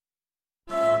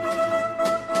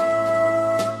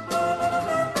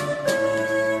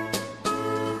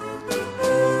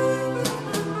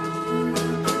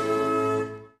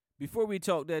before we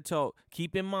talk that talk,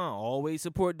 keep in mind, always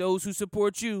support those who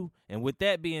support you. And with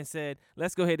that being said,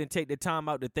 let's go ahead and take the time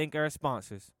out to thank our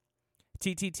sponsors.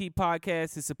 TTT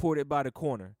Podcast is supported by The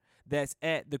Corner. That's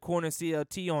at The Corner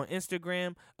CLT on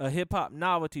Instagram, a hip-hop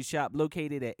novelty shop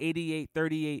located at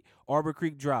 8838 Arbor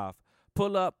Creek Drive.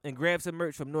 Pull up and grab some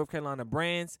merch from North Carolina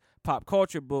brands, pop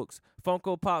culture books,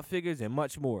 Funko Pop figures, and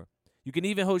much more. You can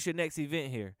even host your next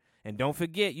event here. And don't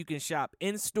forget, you can shop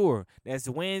in-store. That's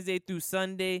Wednesday through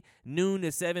Sunday, noon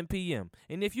to 7 p.m.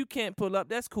 And if you can't pull up,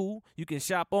 that's cool. You can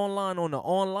shop online on the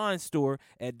online store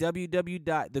at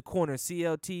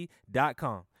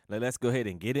www.thecornerclt.com. Let's go ahead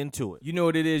and get into it. You know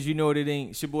what it is, you know what it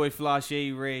ain't. It's your boy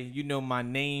Flashe Ray. You know my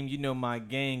name, you know my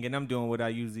gang, and I'm doing what I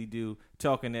usually do,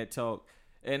 talking that talk.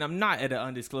 And I'm not at an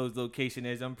undisclosed location,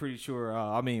 as I'm pretty sure,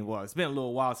 it's been a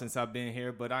little while since I've been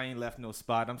here, but I ain't left no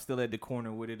spot. I'm still at The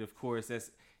Corner with it, of course.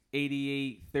 That's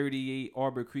 8838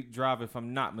 Arbor Creek Drive, if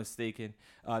I'm not mistaken.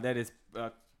 That is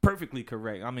perfectly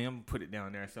correct. I'm going to put it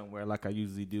down there somewhere like I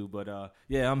usually do. But,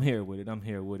 I'm here with it.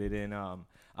 And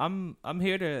I'm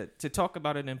here to talk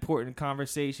about an important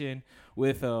conversation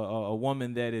with a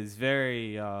woman that is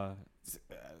very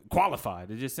qualified.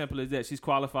 It's just simple as that. She's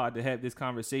qualified to have this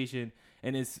conversation.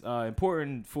 And it's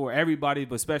important for everybody,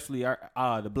 but especially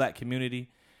the black community.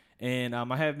 And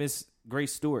I have Miss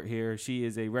Grace Stewart here. She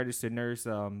is a registered nurse,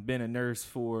 been a nurse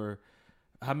for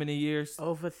how many years?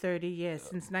 Over 30 years,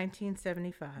 since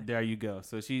 1975. There you go.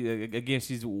 So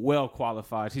she's well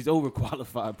qualified. She's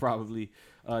overqualified probably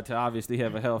to obviously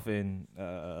have a health and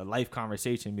life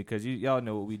conversation, because y'all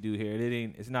know what we do here.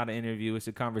 It's not an interview, it's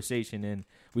a conversation, and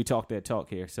we talk that talk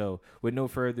here. So with no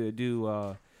further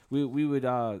ado, we would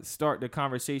start the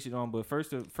conversation on. But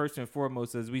first and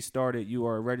foremost, as we started, you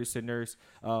are a registered nurse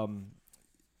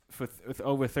for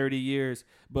over 30 years.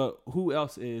 But who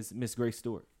else is Miss Grace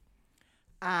Stewart?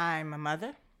 I'm a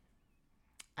mother.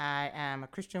 I am a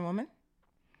Christian woman.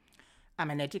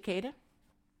 I'm an educator.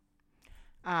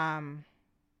 I've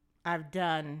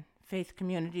done faith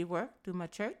community work through my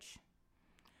church.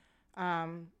 I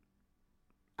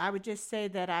would just say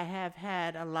that I have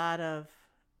had a lot of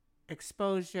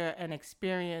exposure and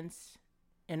experience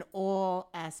in all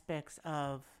aspects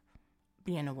of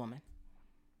being a woman.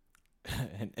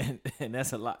 and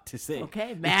that's a lot to say.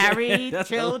 Okay, married, that's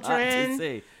children, a lot to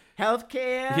say.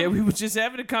 Healthcare. Yeah, we were just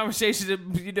having a conversation,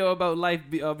 about life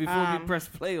before we press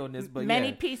play on this. But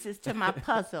many pieces to my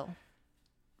puzzle,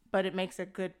 but it makes a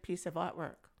good piece of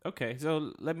artwork. Okay,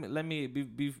 so let me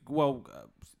be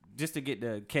just to get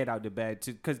the cat out the bag,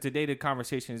 because today the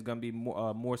conversation is going to be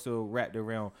more so wrapped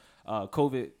around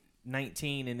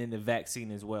COVID-19 and then the vaccine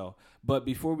as well. But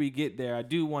before we get there, I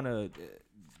do want to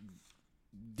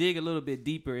dig a little bit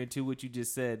deeper into what you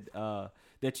just said,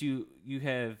 that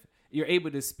you're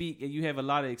able to speak and you have a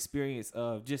lot of experience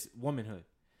of just womanhood.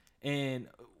 And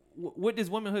what does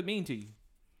womanhood mean to you?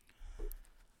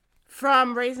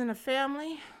 From raising a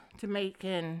family to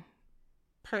making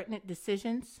pertinent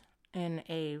decisions in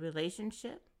a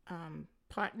relationship,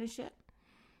 partnership,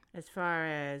 as far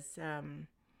as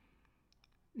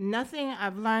nothing,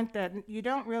 I've learned that you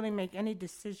don't really make any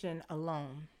decision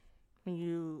alone. When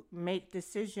you make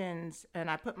decisions, and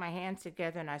I put my hands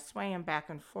together and I sway them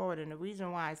back and forward. And the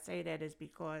reason why I say that is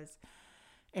because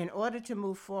in order to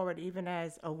move forward, even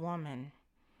as a woman,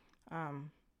 and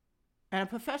a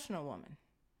professional woman,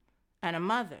 and a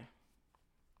mother,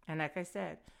 and like I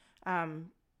said, I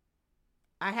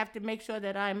have to make sure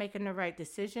that I'm making the right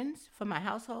decisions for my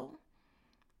household,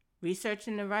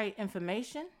 researching the right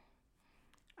information,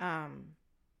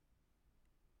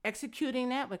 executing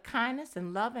that with kindness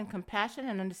and love and compassion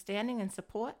and understanding and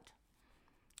support.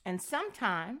 And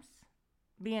sometimes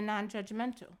being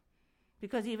non-judgmental.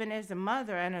 Because even as a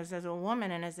mother and as a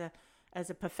woman and as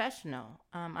a professional,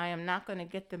 I am not going to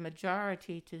get the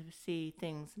majority to see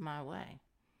things my way.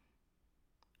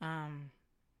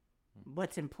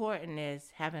 What's important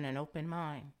is having an open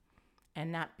mind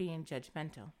and not being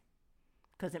judgmental.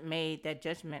 Because that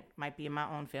judgment might be in my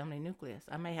own family nucleus.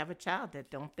 I may have a child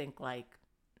that don't think like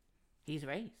he's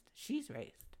raised. She's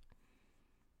raised.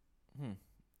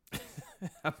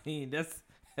 I mean, that's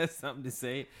something to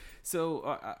say. So,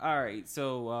 all right.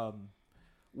 So,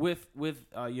 with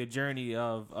your journey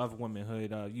of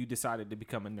womanhood, you decided to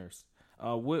become a nurse.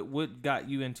 What got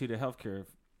you into the healthcare?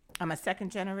 I'm a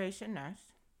second generation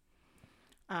nurse.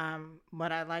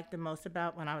 What I liked the most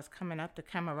about when I was coming up, the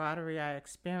camaraderie I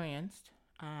experienced.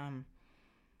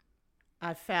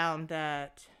 I found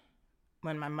that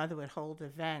when my mother would hold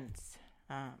events,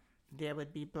 there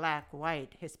would be Black,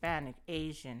 white, Hispanic,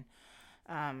 Asian.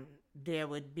 There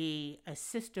would be a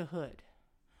sisterhood.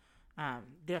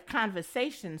 There are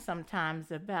conversations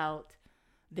sometimes about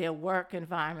their work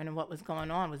environment and what was going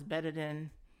on was better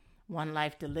than One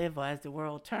Life to Live or As the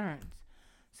World Turns.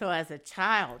 So as a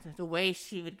child, the way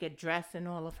she would get dressed in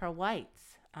all of her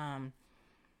whites,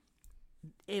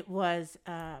 it was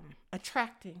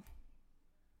attracting.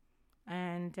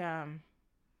 And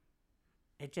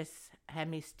it just had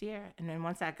me stare. And then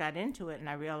once I got into it and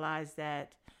I realized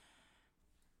that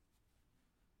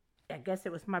I guess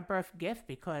it was my birth gift,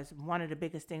 because one of the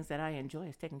biggest things that I enjoy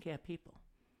is taking care of people,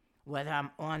 whether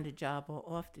I'm on the job or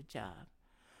off the job.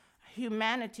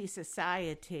 Humanity,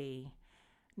 society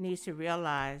needs to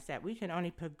realize that we can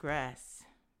only progress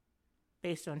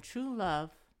based on true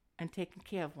love and taking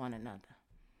care of one another.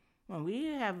 When we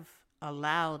have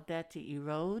allowed that to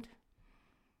erode,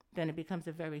 then it becomes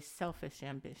a very selfish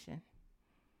ambition.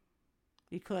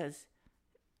 Because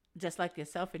just like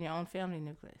yourself in your own family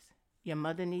nucleus, your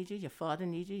mother needs you, your father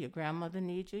needs you, your grandmother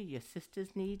needs you, your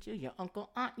sisters need you, your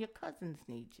uncle, aunt, your cousins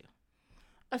need you.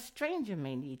 A stranger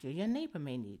may need you, your neighbor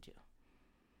may need you.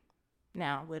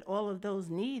 Now, with all of those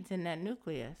needs in that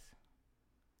nucleus,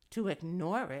 to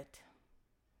ignore it,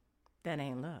 that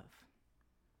ain't love.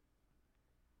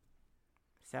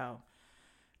 So,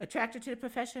 attracted to the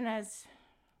profession as,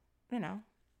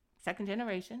 second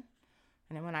generation.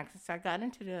 And then when I got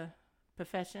into the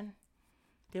profession,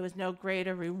 there was no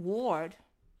greater reward,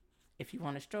 if you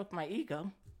want to stroke my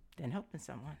ego, than helping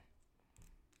someone.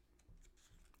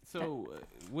 So,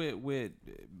 with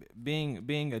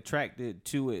being attracted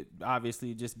to it,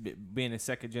 obviously, just being a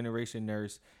second generation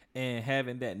nurse and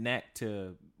having that knack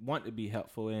to want to be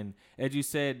helpful, and as you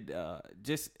said,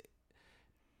 just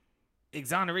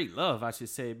exonerate love, I should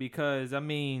say, because I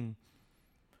mean,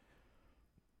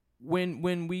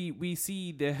 when we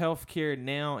see the healthcare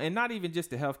now, and not even just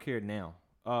the healthcare now,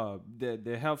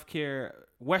 the healthcare,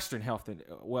 Western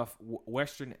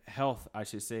health, I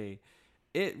should say.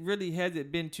 It really hasn't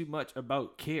been too much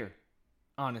about care,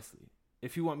 honestly.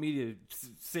 If you want me to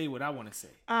say what I want to say.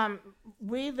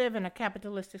 We live in a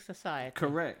capitalistic society.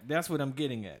 Correct. That's what I'm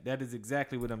getting at. That is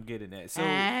exactly what I'm getting at. So,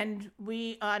 and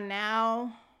we are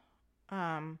now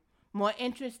more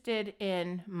interested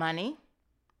in money,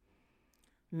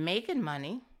 making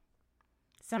money,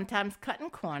 sometimes cutting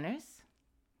corners,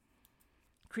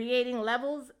 creating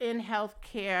levels in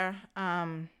healthcare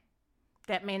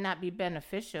that may not be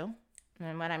beneficial.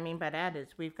 And what I mean by that is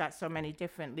we've got so many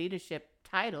different leadership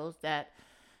titles that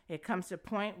it comes to a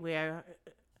point where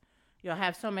you'll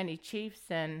have so many chiefs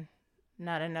and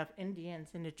not enough Indians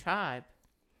in the tribe.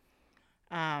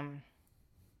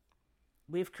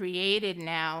 We've created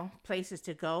now places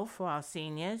to go for our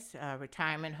seniors,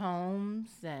 retirement homes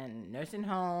and nursing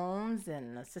homes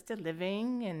and assisted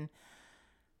living, and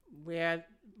where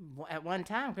at one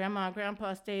time Grandma and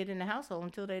Grandpa stayed in the household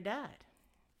until they died.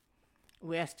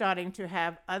 We're starting to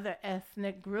have other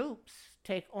ethnic groups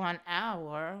take on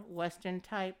our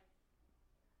Western-type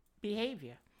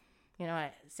behavior.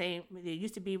 Say there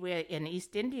used to be where an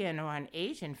East Indian or an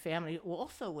Asian family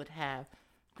also would have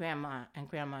grandma and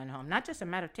grandma in home. Not just a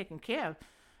matter of taking care of,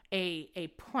 a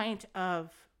point of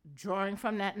drawing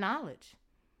from that knowledge.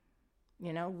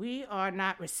 We are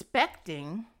not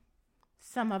respecting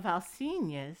some of our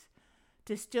seniors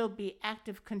to still be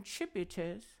active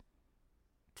contributors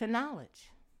to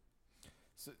knowledge.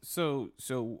 So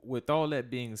with all that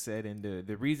being said, and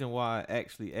the reason why I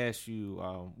actually asked you,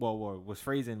 was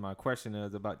phrasing my question I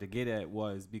was about to get at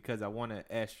was because I want to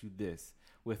ask you this.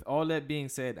 With all that being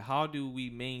said, how do we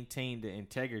maintain the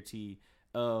integrity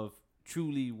of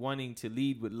truly wanting to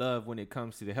lead with love when it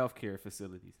comes to the healthcare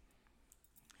facilities?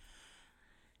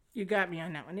 You got me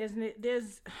on that one.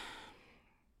 There's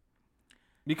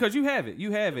because you have it.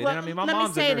 Well, and I mean, my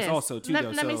mom's a nurse also too.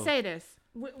 Let me say this.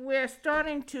 We're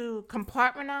starting to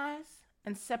compartmentalize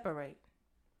and separate.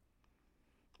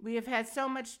 We have had so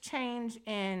much change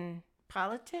in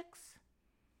politics.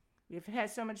 We've had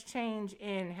so much change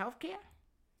in healthcare.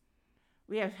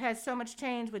 We have had so much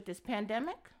change with this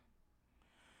pandemic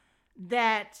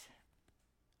that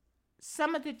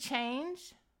some of the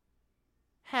change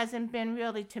hasn't been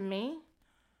really, to me,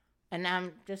 and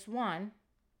I'm just one,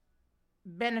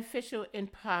 beneficial in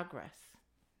progress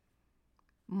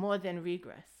more than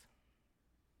regress.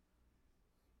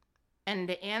 And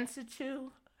the answer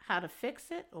to how to fix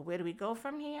it or where do we go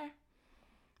from here,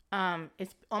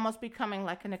 it's almost becoming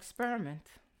like an experiment.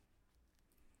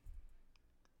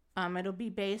 It'll be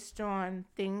based on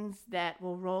things that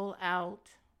will roll out,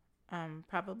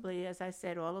 probably, as I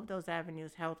said, all of those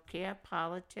avenues, healthcare,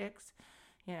 politics,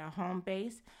 home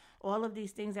base, all of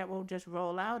these things that will just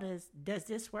roll out is, does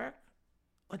this work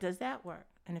or does that work?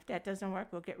 And if that doesn't work,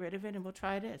 we'll get rid of it and we'll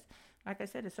try this. Like I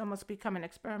said, it's almost becoming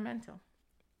experimental.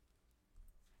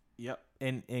 Yep,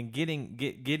 and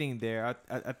getting there,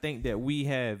 I think that we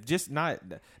have just not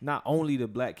only the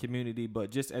black community, but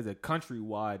just as a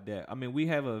countrywide. That I mean, we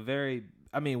have a very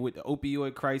with the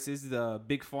opioid crisis, the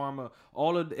big pharma,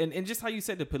 all of and just how you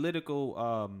said the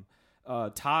political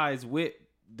ties with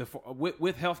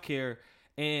with healthcare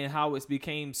and how it's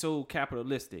became so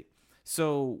capitalistic.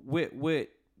 So with what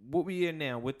we in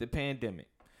now with the pandemic,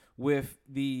 with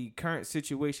the current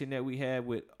situation that we have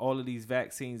with all of these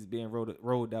vaccines being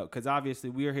rolled out, because obviously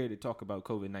we're here to talk about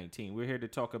COVID-19. We're here to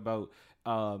talk about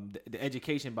the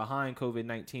education behind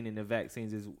COVID-19 and the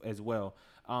vaccines as well,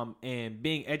 and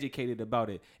being educated about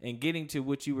it and getting to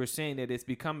what you were saying, that it's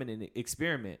becoming an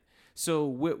experiment. So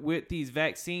with these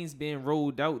vaccines being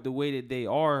rolled out the way that they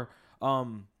are,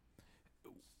 how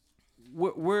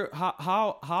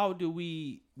do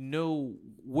we know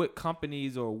what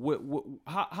companies or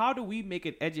how do we make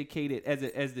it educated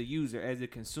as the user, as a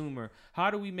consumer?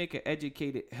 How do we make an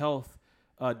educated health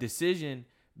decision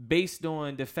based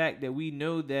on the fact that we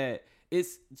know that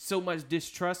it's so much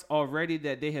distrust already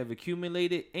that they have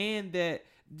accumulated, and that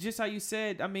just how you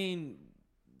said, I mean,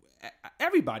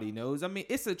 everybody knows. I mean,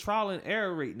 it's a trial and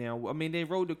error right now. I mean, they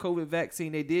rolled the COVID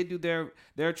vaccine. They did do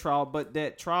their trial, but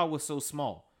that trial was so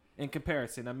small in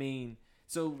comparison. I mean,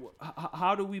 so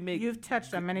how do we make You've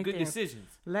touched on many good things. decisions?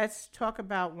 Let's talk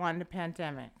about the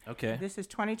pandemic. Okay. This is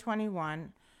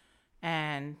 2021,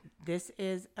 and this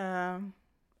is a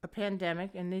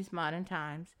pandemic in these modern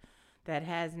times that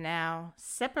has now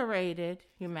separated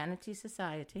humanity,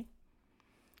 society,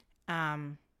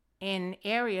 in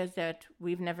areas that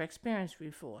we've never experienced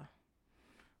before.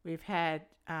 We've had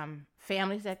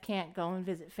families that can't go and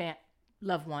visit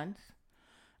loved ones.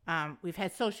 We've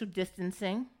had social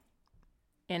distancing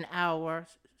in our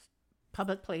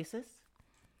public places.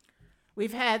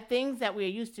 We've had things that we're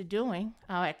used to doing,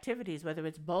 our activities, whether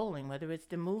it's bowling, whether it's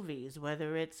the movies,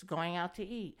 whether it's going out to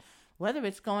eat, whether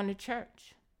it's going to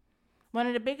church. One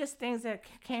of the biggest things that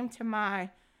came to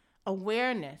my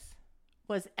awareness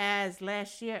was, as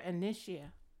last year and this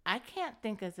year, I can't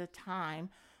think of a time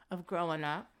of growing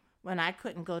up when I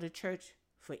couldn't go to church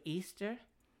for Easter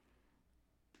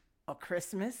or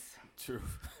Christmas. True.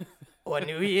 Or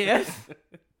New Year's.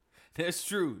 That's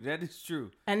true. That is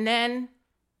true. And then,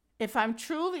 if I'm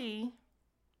truly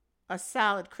a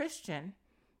solid Christian,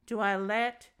 do I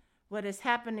let what is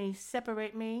happening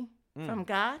separate me from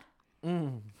God?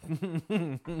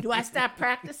 Do I stop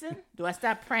practicing? Do I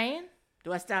stop praying?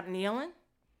 Do I stop kneeling?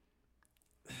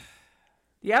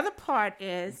 The other part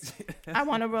is I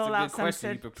want to roll out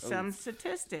some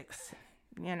statistics,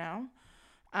 you know.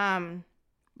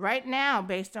 Right now,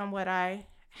 based on what I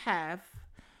have,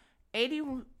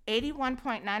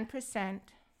 81.9%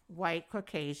 white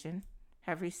Caucasian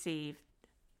have received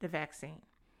the vaccine,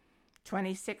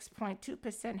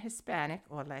 26.2% Hispanic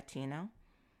or Latino,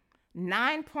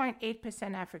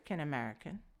 9.8% African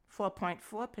American,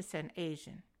 4.4%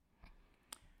 Asian.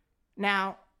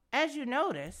 Now, as you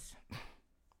notice,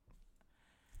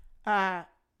 the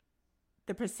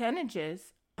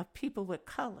percentages of people with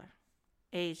color,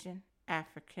 Asian,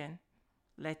 African,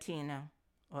 Latino,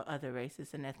 or other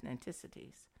races and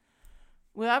ethnicities,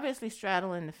 we obviously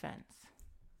straddle in the fence.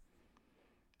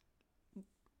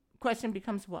 Question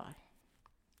becomes why?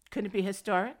 Could it be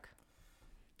historic?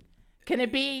 Can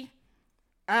it be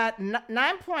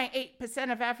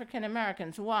 9.8% of African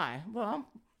Americans? Why? Well,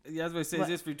 yeah, I was going to say, is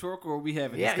this rhetorical or we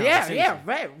having this conversation? Yeah,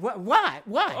 right. Why?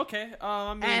 Okay.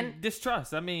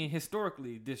 Distrust. I mean,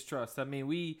 historically, distrust. I mean,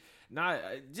 we not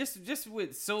just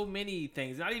with so many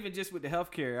things, not even just with the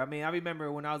healthcare. I mean, I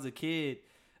remember when I was a kid,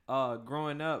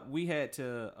 growing up, we had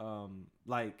to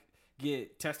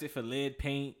get tested for lead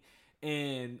paint.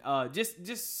 And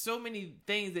just so many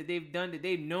things that they've done that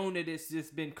they've known that it's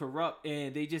just been corrupt,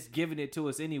 and they just giving it to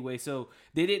us anyway. So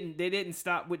they didn't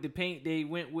stop with the paint. They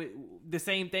went with the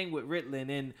same thing with Ritalin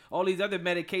and all these other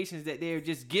medications that they're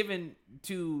just giving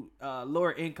to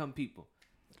lower income people.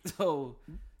 So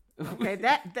okay,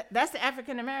 that's the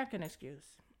African American excuse.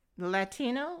 The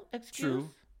Latino excuse. True.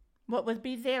 What would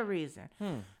be their reason?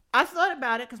 I thought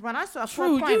about it because when I saw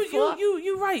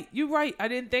 4.4, you're right. I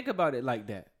didn't think about it like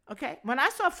that. Okay, when I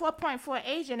saw 4.4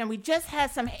 Asian and we just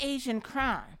had some Asian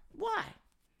crime, why?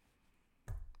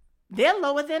 They're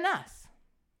lower than us.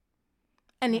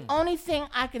 And the only thing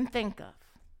I can think of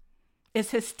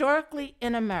is historically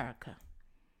in America,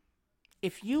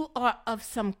 if you are of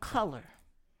some color,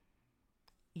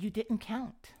 you didn't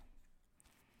count.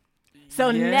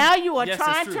 So now you are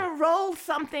trying to roll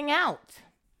something out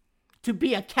to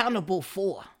be accountable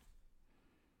for.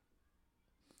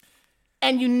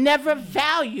 And you never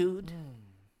valued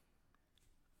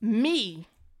me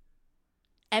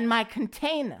and my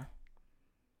container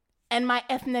and my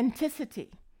ethnicity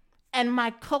and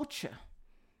my culture.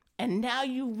 And now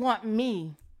you want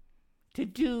me to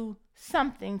do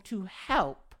something to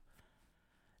help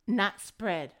not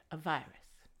spread a virus.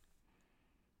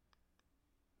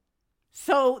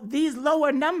 So these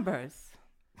lower numbers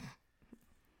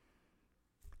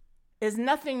is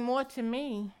nothing more to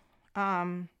me.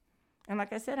 And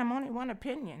like I said, I'm only one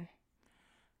opinion.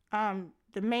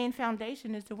 The main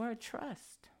foundation is the word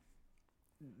trust.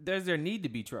 Does there need to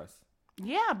be trust?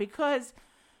 Yeah, because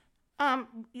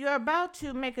you're about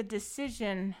to make a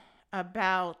decision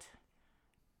about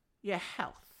your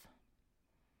health.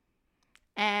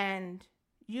 And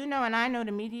you know, and I know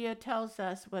the media tells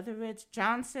us whether it's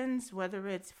Johnson's, whether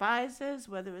it's Pfizer's,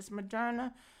 whether it's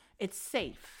Moderna, it's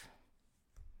safe.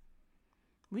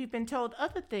 We've been told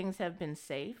other things have been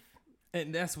safe.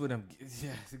 And that's what I'm... Yeah,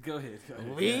 go ahead.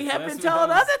 We have been told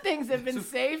other things have been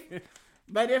safe.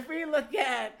 But if we look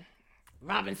at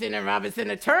Robinson and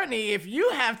Robinson Attorney, if you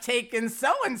have taken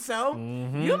so-and-so,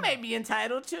 you may be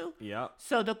entitled to. Yep.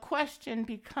 So the question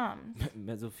becomes...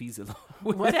 Mesothelioma.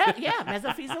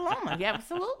 Mesothelioma. Yeah,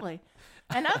 absolutely.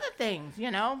 And other things,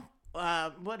 you know.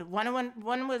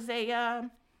 One was a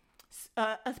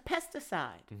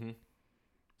pesticide. Mm-hmm.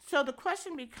 So the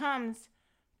question becomes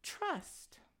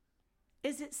trust.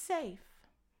 Is it safe?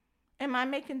 Am I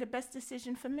making the best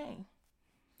decision for me?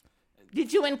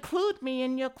 Did you include me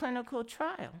in your clinical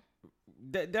trial?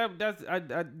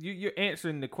 You're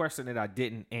answering the question that I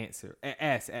didn't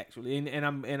ask actually, and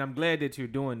I'm glad that you're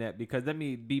doing that, because let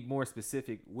me be more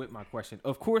specific with my question.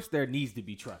 Of course, there needs to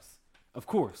be trust, of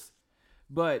course,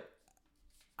 but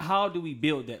how do we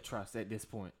build that trust at this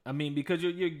point? I mean, because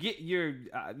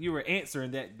you were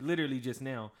answering that literally just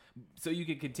now, so you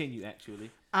can continue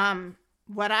actually.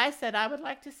 What I said I would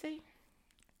like to see.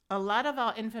 A lot of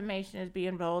our information is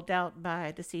being rolled out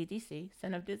by the CDC,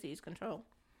 Center of Disease Control.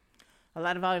 A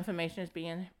lot of our information is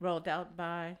being rolled out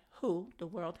by WHO, the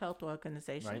World Health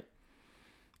Organization. Right.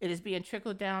 It is being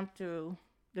trickled down through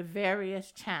the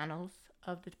various channels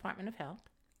of the Department of Health.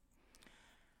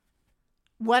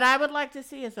 What I would like to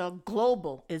see is a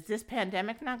global. Is this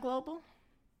pandemic not global?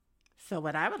 So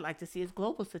what I would like to see is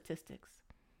global statistics.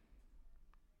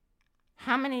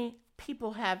 How many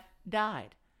people have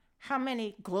died? How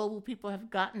many global people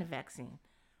have gotten the vaccine?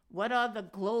 What are the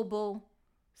global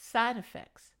side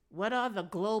effects? What are the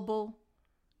global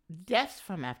deaths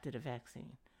from after the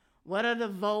vaccine? What are the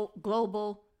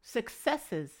global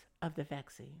successes of the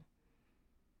vaccine?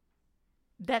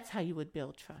 That's how you would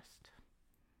build trust.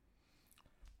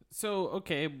 So,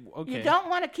 okay. You don't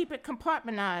want to keep it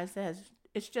compartmentalized as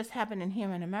it's just happening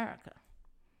here in America.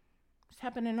 It's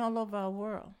happening all over our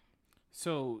world.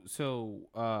 So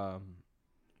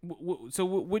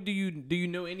what do you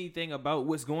know anything about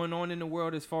what's going on in the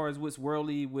world as far as what's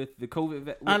worldly with the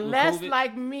COVID? Unless, with COVID?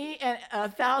 like me and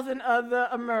 1,000 other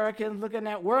Americans looking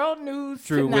at World News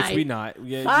True, Tonight, which we not.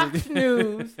 Yeah. Fox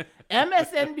News,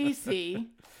 MSNBC,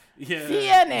 yeah.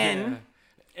 CNN. Yeah.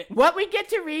 What we get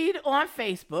to read on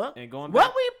Facebook, and going back,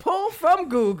 what we pull from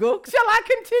Google. Shall I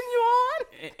continue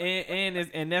on?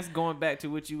 And that's going back to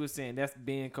what you were saying. That's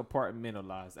being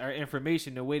compartmentalized. Our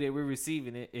information, the way that we're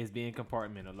receiving it, is being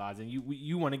compartmentalized, and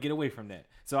you want to get away from that.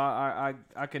 So I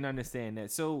can understand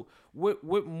that. So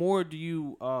what more do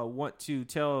you want to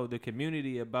tell the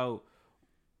community about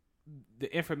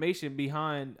the information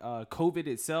behind COVID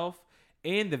itself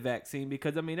and the vaccine?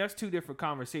 Because I mean, that's two different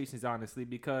conversations, honestly,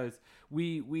 because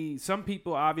we some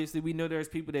people, obviously we know there's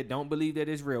people that don't believe that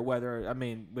it's real,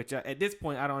 which at this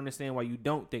point I don't understand why you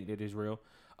don't think that it's real.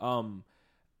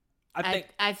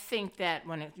 I think that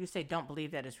when you say don't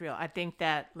believe that it's real, I think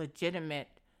that legitimate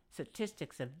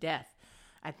statistics of death,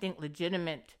 I think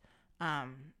legitimate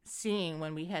seeing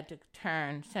when we had to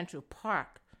turn Central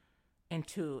Park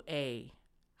into a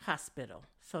hospital,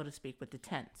 so to speak, with the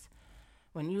tents.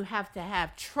 When you have to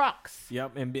have trucks,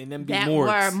 and them be that morgues.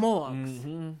 Were morgues.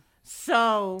 Mm-hmm.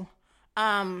 So,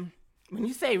 when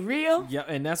you say real,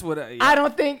 and that's what I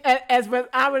don't think. As when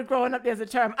I was growing up, there's a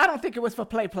term. I don't think it was for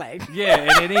play.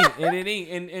 Yeah, and it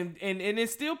ain't, and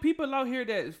there's still people out here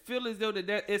that feel as though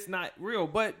that it's not real.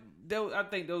 But I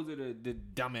think those are the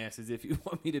dumbasses, if you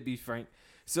want me to be frank.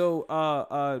 So,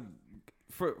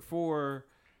 for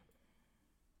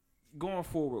going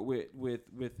forward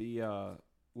with the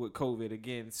with COVID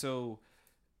again, so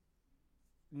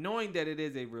knowing that it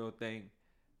is a real thing,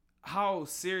 how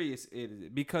serious it is?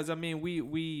 Because I mean,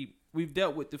 we've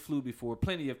dealt with the flu before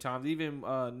plenty of times, even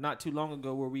not too long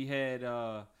ago, where we had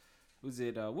was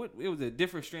it what? It was a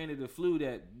different strain of the flu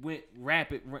that went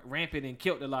rampant and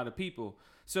killed a lot of people.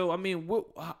 So I mean,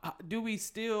 how do we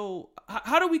still?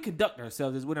 How do we conduct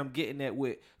ourselves? Is what I'm getting at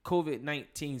with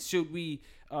COVID-19. Should we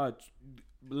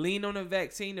lean on a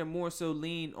vaccine or more so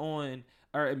lean on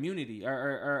our immunity,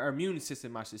 our immune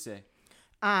system, I should say?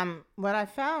 What I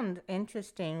found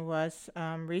interesting was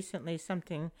recently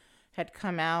something had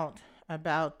come out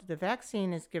about the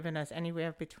vaccine has given us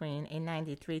anywhere between a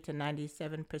 93 to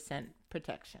 97%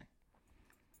 protection.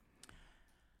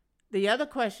 The other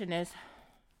question is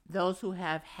those who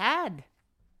have had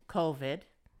COVID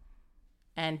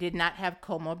and did not have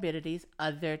comorbidities,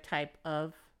 other type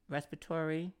of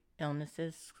respiratory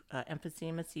illnesses,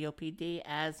 emphysema, COPD,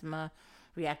 asthma,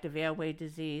 reactive airway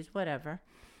disease, whatever,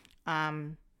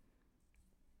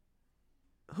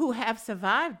 who have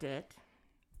survived it,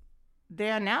 they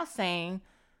are now saying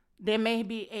there may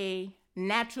be a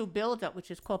natural buildup, which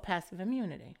is called passive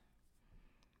immunity,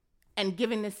 and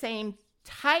giving the same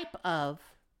type of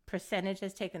percentage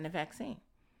as taking the vaccine.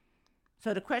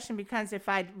 So the question becomes, if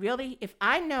I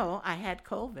know I had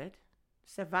COVID,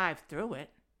 survived through it,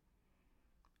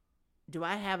 do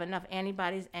I have enough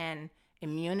antibodies and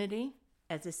immunity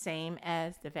as the same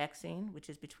as the vaccine, which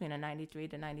is between a 93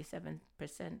 to 97%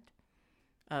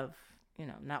 of,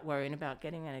 not worrying about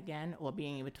getting it again or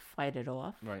being able to fight it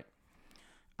off. Right.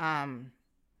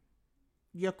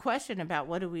 Your question about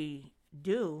what do we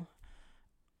do,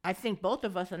 I think both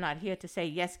of us are not here to say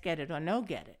yes, get it, or no,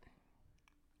 get it.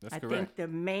 That's correct. I think the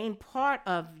main part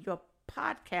of your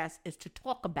podcast is to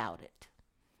talk about it.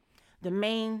 The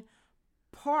main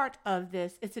part of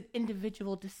this is an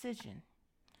individual decision.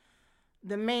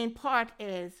 The main part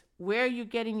is where you're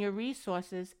getting your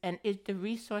resources and is the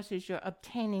resources you're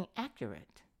obtaining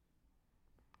accurate.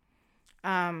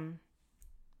 And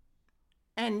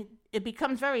it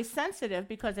becomes very sensitive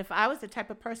because if I was the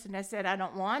type of person that said I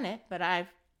don't want it, but I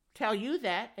tell you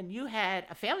that and you had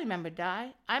a family member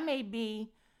die, I may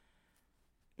be,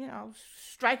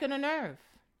 striking a nerve.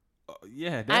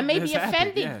 Yeah, I may be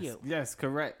offending yes. you. Yes,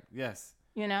 correct. Yes.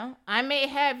 I may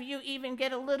have you even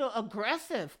get a little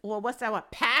aggressive or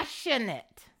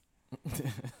passionate.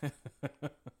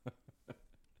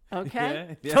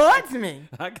 Okay? Yeah. Towards me.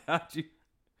 I got you.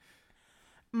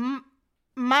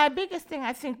 My biggest thing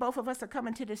I think both of us are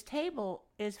coming to this table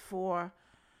is for,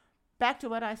 back to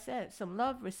what I said, some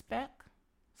love, respect,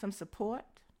 some support.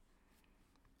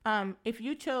 If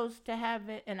you chose to have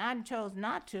it and I chose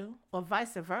not to, or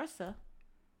vice versa,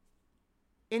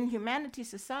 in humanity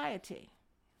society,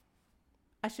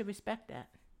 I should respect that.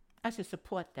 I should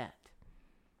support that.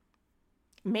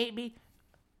 Maybe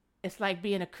it's like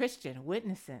being a Christian,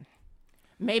 witnessing.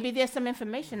 Maybe there's some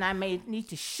information I may need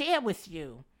to share with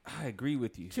you. I agree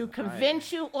with you. To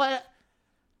convince you or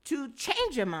to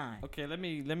change your mind. Okay, let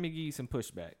me give you some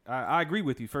pushback. I agree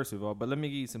with you, first of all, but let me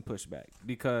give you some pushback.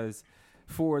 Because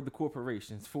for the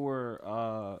corporations,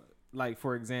 for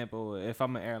example, if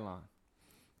I'm an airline,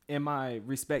 am I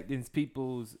respecting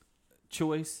people's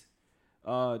choice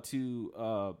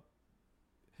to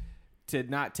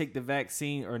not take the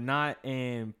vaccine or not,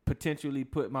 and potentially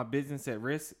put my business at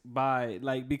risk by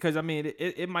because I mean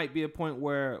it might be a point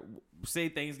where, say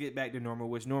things get back to normal,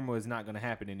 which normal is not going to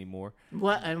happen anymore.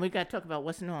 What? And we got to talk about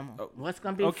what's normal. What's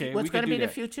going to be? Okay, what's going to be the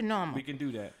future normal? We can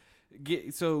do that.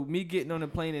 So me getting on a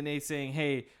plane and they saying,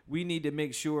 "Hey, we need to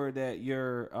make sure that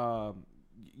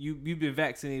you've been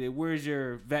vaccinated. Where's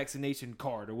your vaccination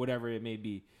card or whatever it may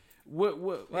be?"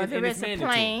 Whether it's a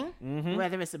plane,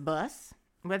 whether it's a bus,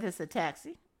 whether it's a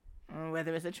taxi, or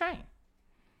whether it's a train.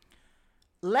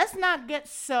 Let's not get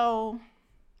so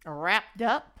wrapped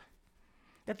up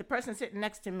that the person sitting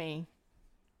next to me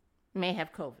may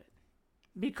have COVID.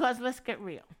 Because let's get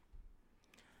real.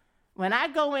 When I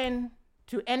go in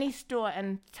to any store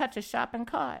and touch a shopping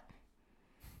cart,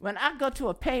 when I go to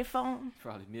a payphone,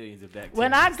 probably millions of bacteria.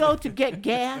 When I go to get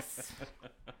gas,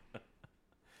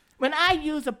 when I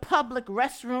use a public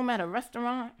restroom at a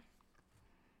restaurant,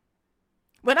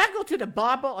 when I go to the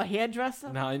barber or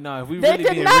hairdresser, no, if we they really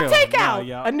did being not real, take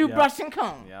out a new brush and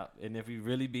comb. Yeah, and if we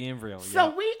really being real,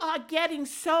 so we are getting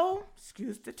so,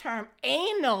 excuse the term,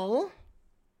 anal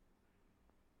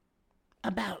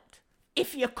about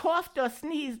if you coughed or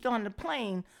sneezed on the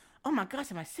plane. Oh my gosh,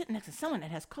 am I sitting next to someone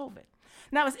that has COVID?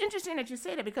 Now it's interesting that you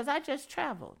say that because I just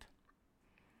traveled,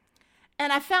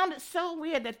 and I found it so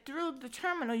weird that through the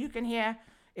terminal you can hear,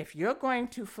 if you're going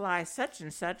to fly such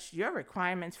and such, your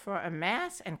requirements for a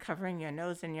mask and covering your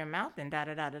nose and your mouth and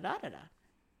da-da-da-da-da-da-da.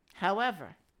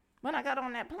 However, when I got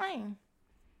on that plane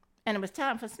and it was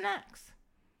time for snacks,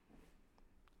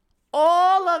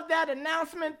 all of that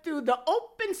announcement through the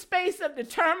open space of the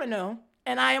terminal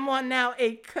and I am on now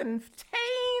a contained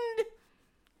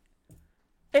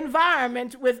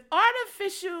environment with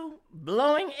artificial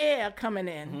blowing air coming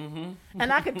in.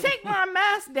 And I can take my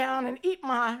mask down and eat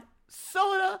my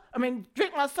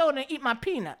drink my soda and eat my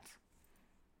peanuts.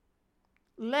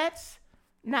 Let's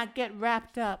not get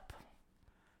wrapped up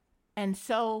and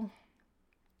so,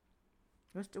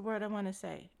 what's the word I want to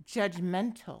say?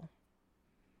 Judgmental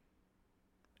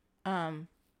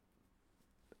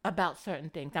about certain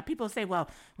things. Now, people say, well,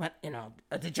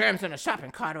 the germs on a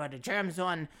shopping cart or the germs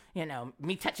on,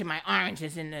 me touching my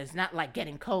oranges and it's not like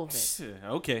getting COVID.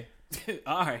 Okay.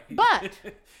 All right. But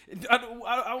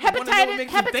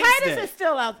hepatitis is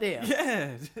still out there.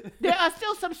 Yeah. There are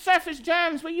still some surface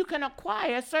germs where you can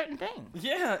acquire certain things.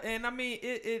 Yeah, and I mean,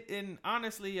 and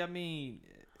honestly, I mean,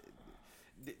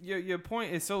 your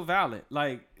point is so valid.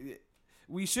 Like,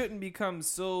 we shouldn't become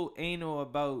so anal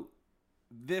about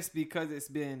this because it's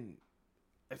been,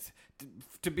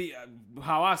 to be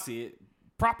how I see it,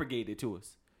 propagated to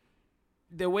us.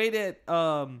 The way that,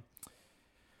 I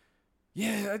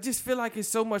just feel like it's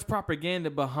so much propaganda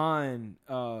behind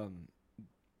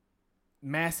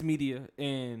mass media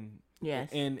and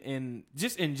and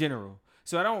just in general.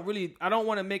 So I don't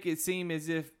want to make it seem as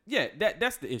if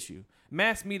that's the issue.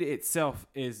 Mass media itself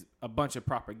is a bunch of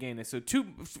propaganda. So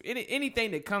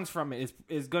anything that comes from it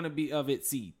is going to be of its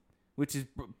seed, which is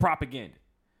propaganda.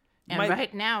 And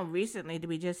right now, recently,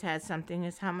 we just had something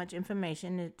is how much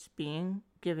information it's being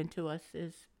given to us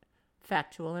is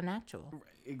factual and actual.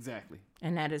 Exactly.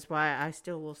 And that is why I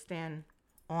still will stand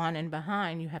on and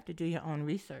behind. You have to do your own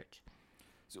research.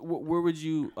 So where would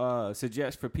you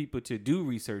suggest for people to do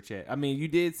research at? I mean, you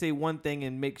did say one thing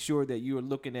and make sure that you are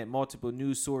looking at multiple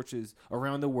news sources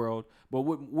around the world, but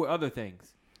what other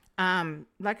things?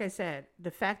 Like I said,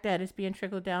 the fact that it's being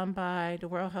trickled down by the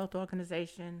World Health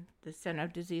Organization, the Center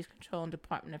of Disease Control, and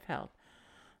Department of Health,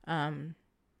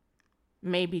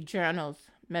 maybe journals,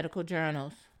 medical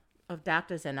journals of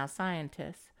doctors and our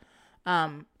scientists,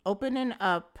 opening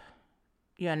up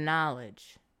your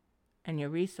knowledge and your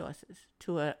resources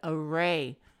to an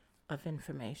array of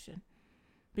information.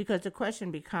 Because the question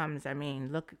becomes, I'm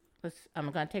going to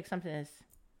take something as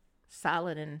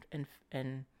solid and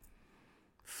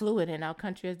fluid in our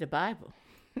country as the Bible.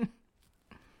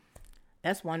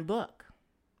 That's one book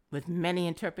with many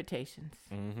interpretations.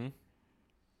 Mm-hmm.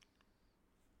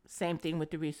 Same thing with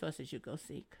the resources you go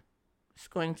seek. It's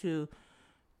going to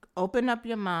open up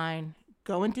your mind,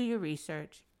 go and do your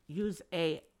research, use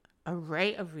a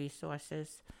array of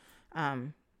resources,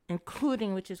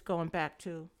 including, which is going back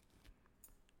to,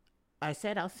 I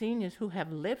said, our seniors who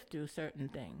have lived through certain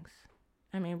things.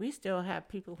 I mean, we still have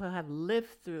people who have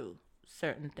lived through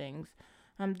certain things.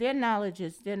 Their knowledge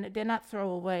is, they're not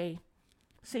throwaway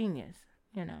seniors,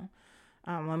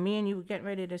 When me and you were getting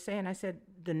ready to say, and I said,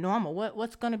 the normal,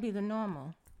 what's going to be the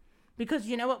normal? Because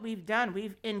you know what we've done?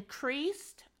 We've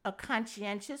increased a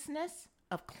conscientiousness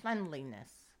of cleanliness.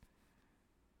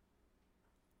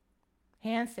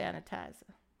 Hand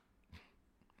sanitizer.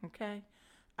 Okay?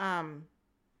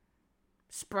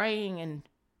 Spraying and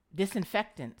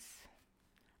disinfectants.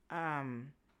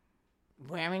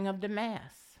 Wearing of the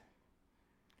mask.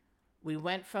 We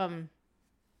went from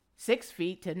 6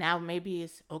 feet to now maybe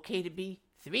it's okay to be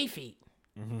 3 feet.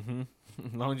 Mm-hmm.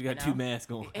 As long as you got two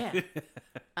masks on. Yeah.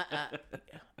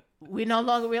 We no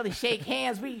longer really shake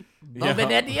hands. We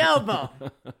bumping at the elbow.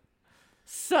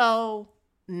 So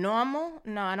normal?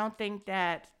 No, I don't think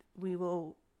that we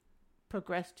will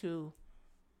progress to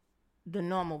the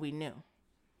normal we knew.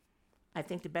 I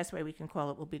think the best way we can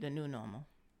call it will be the new normal.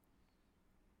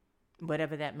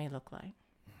 Whatever that may look like.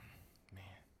 Man.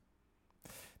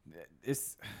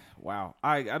 It's wow.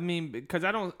 I mean, because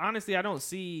I don't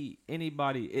see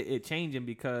anybody it changing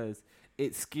because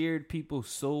it scared people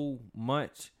so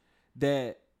much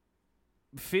that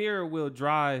fear will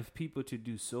drive people to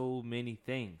do so many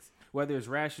things, whether it's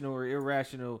rational or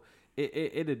irrational.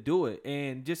 It'll do it.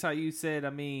 And just how you said,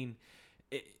 I mean,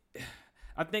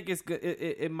 I think it's good.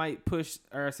 It might push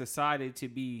our society to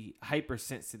be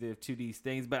hypersensitive to these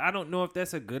things, but I don't know if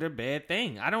that's a good or bad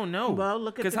thing. I don't know. Well,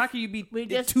 look at because how can you be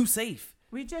too safe?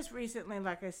 We just recently,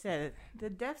 like I said, the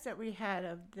deaths that we had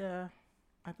of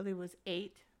I believe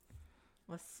it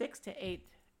was 6 to 8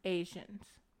 Asians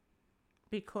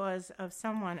because of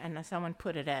someone, and someone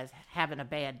put it as having a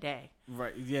bad day.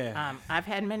 Right. Yeah. I've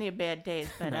had many bad days,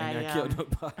 but I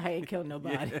ain't killed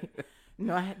nobody. Yeah.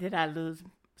 Nor did I lose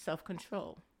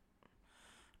self-control.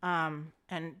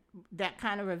 And that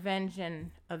kind of revenge,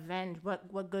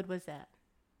 what good was that?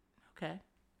 Okay?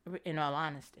 In all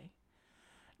honesty.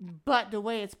 But the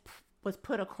way it was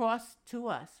put across to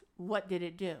us, what did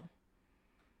it do?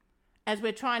 as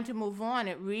we're trying to move on,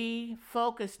 it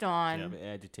refocused on. Yeah, it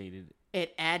agitated.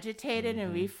 It agitated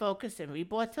and refocused and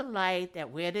rebrought to light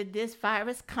that where did this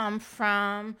virus come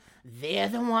from? They're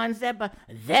the ones that,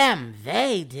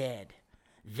 they did.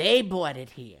 They brought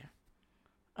it here.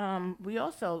 We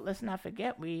also, let's not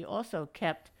forget, we also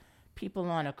kept people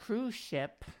on a cruise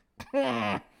ship.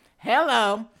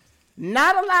 Hello.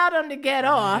 Not allowed them to get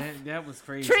off. That was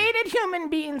crazy. Treated human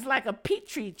beings like a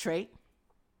petri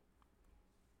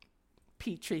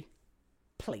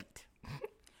plate.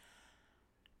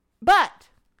 But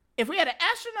if we had an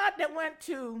astronaut that went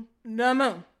to the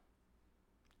moon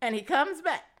and he comes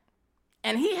back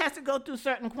and he has to go through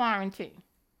certain quarantine,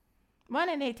 why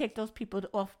didn't they take those people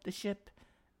off the ship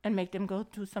and make them go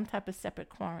through some type of separate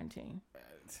quarantine?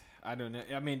 I don't know.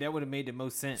 I mean, that would have made the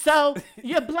most sense. So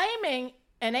you're blaming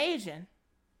an Asian,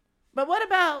 but what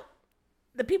about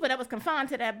the people that was confined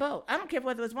to that boat? I don't care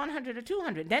whether it was 100 or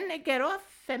 200. Then they get off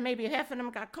and maybe half of them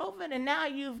got COVID, and now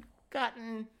you've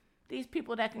gotten these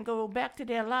people that can go back to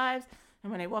their lives,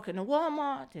 and when they walk into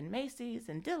Walmart and Macy's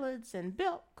and Dillard's and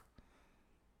Bilk,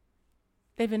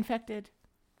 they've infected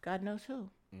God knows who.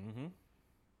 Mm-hmm.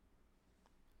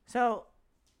 So,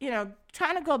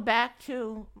 trying to go back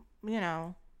to,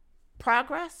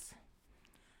 progress,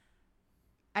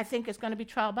 I think it's going to be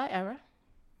trial by error.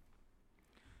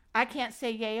 I can't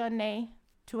say yay or nay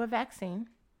to a vaccine.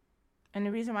 And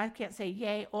the reason why I can't say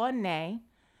yay or nay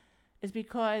is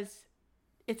because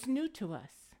it's new to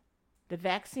us. The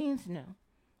vaccine's new.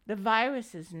 The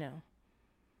virus is new.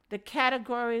 The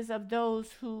categories of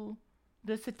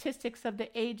the statistics of the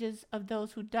ages of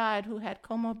those who died who had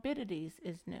comorbidities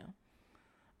is new.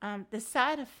 The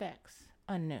side effects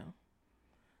are new.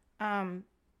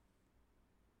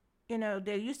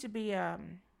 There used to be a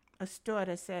store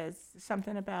that says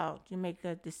something about you make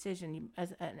a decision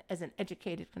as an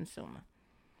educated consumer.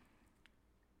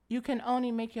 You can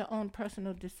only make your own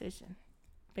personal decision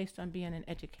based on being an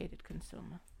educated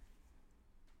consumer.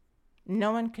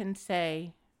 No one can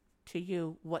say to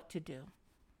you what to do.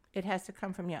 It has to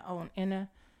come from your own inner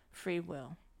free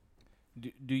will.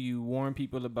 Do you warn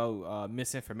people about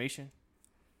misinformation?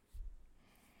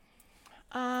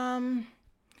 I'd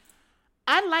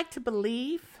like to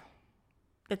believe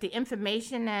that the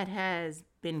information that has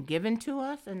been given to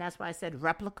us, and that's why I said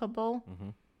replicable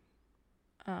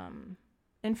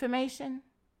information,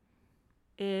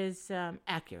 is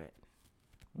accurate.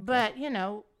 Okay. But,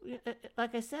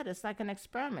 like I said, it's like an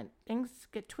experiment. Things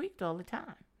get tweaked all the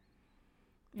time.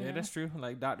 Yeah, that's true.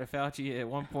 Like Dr. Fauci at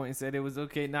one point said it was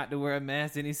okay not to wear a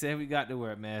mask, and he said we got to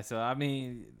wear a mask. So, I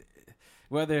mean,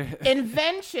 whether...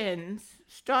 Inventions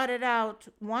started out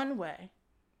one way,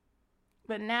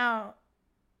 but now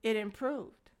it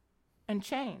improved and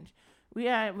changed. We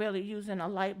aren't really using a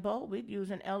light bulb. We're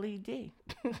using LED.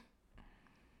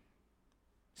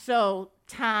 So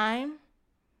time,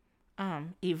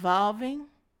 evolving,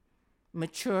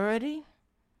 maturity,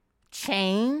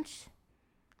 change,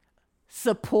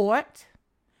 support,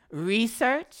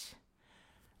 research,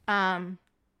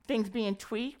 things being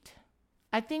tweaked.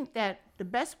 I think that the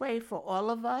best way for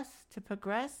all of us to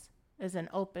progress is an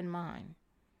open mind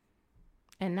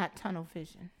and not tunnel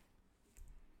vision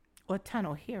or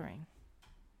tunnel hearing.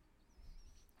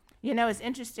 It's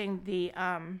interesting, the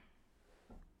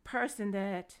person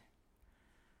that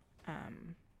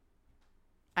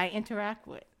I interact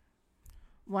with,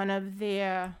 one of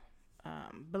their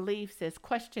beliefs is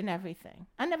question everything.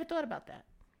 I never thought about that.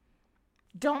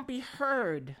 Don't be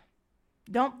heard.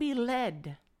 Don't be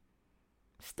led.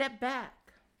 Step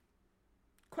back.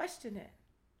 Question it.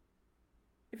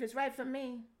 If it's right for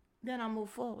me, then I'll move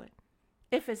forward.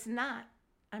 If it's not,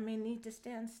 I may need to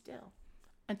stand still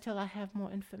until I have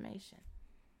more information.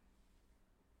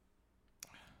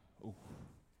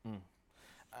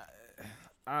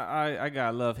 I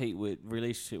got love-hate with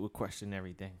relationship with question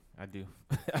everything. I do.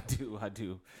 I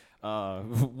do.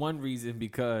 One reason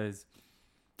because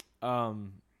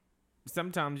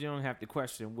sometimes you don't have to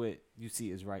question what you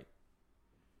see is right.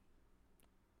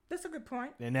 That's a good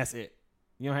point. And that's it.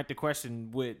 You don't have to question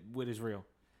what is real.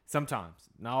 Sometimes.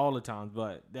 Not all the times,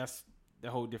 but that's a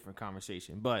whole different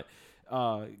conversation. But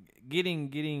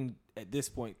getting at this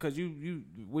point, because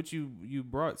you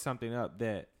brought something up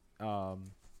that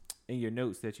in your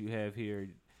notes that you have here,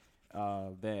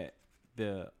 that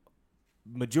the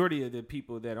majority of the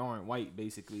people that aren't white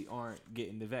basically aren't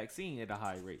getting the vaccine at a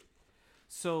high rate.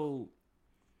 So,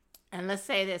 and let's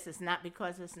say this, it's not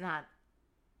because it's not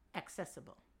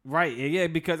accessible. Right, yeah,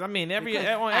 because I mean on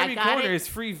every corner is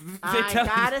free. I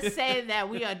gotta say that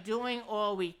we are doing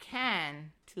all we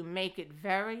can to make it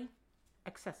very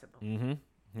accessible. Mm-hmm.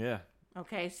 Yeah.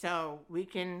 Okay, so we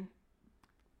can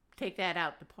Take that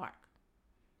out the park.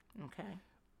 Okay.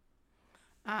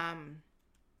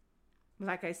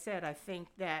 Like I said, I think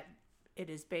that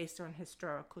it is based on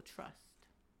historical trust.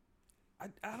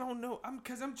 I don't know.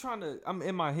 I'm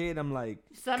in my head. I'm like,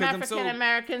 Some African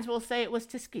Americans will say it was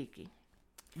Tuskegee.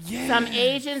 Yeah. Some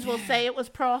Asians will say it was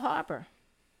Pearl Harbor.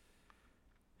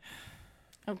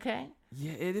 Okay.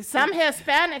 Yeah, it is. Some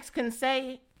Hispanics can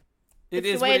say it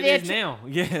is what it is now.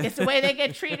 Yeah. It's the way they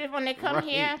get treated when they come Right.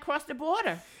 here and cross the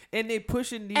border. And they're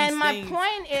pushing these And my things.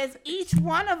 point is, each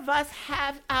one of us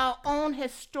have our own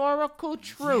historical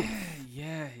truth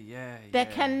Yeah.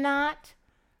 that cannot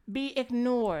be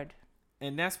ignored.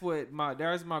 And that's what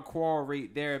there's my quarrel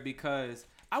right there, because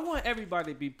I want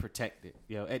everybody to be protected.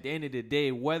 At the end of the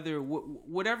day,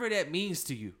 whatever that means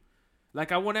to you.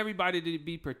 Like, I want everybody to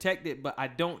be protected, but I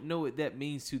don't know what that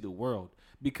means to the world,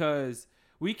 because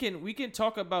we can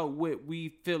talk about what we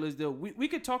feel as though we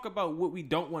can talk about what we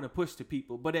don't want to push to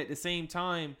people, but at the same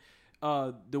time,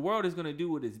 the world is going to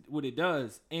do what it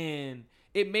does, and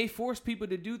it may force people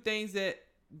to do things that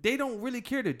they don't really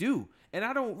care to do, and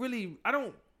I don't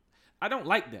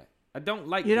like that. I don't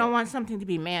like. You that. don't want something to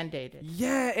be mandated.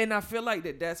 Yeah, and I feel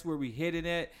like that's where we headed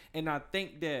at, and I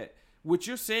think that what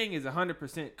you're saying is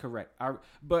 100% correct.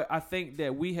 But I think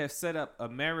that we have set up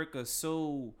America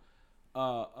so,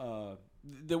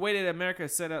 the way that America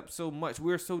is set up so much,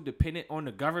 we're so dependent on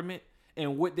the government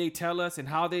and what they tell us and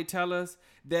how they tell us,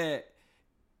 that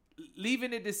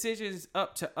leaving the decisions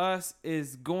up to us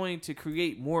is going to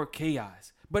create more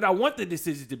chaos. But I want the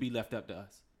decisions to be left up to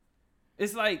us.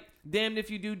 It's like, damned if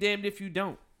you do, damned if you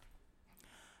don't.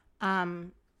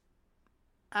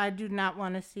 I do not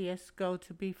want to see us go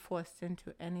to be forced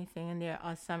into anything, and there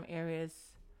are some areas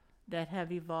that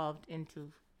have evolved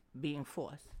into being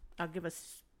forced. I'll give a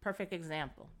perfect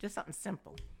example, just something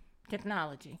simple.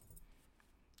 Technology.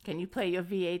 Can you play your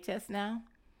VHS now?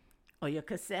 Or your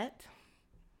cassette?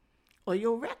 Or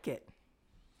your record?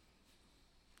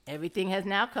 Everything has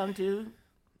now come to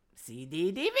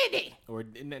CD, DVD. Or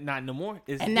not no more.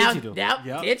 It's and digital.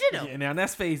 Now digital. Yeah, now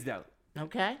that's phased out.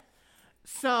 Okay?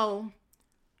 So,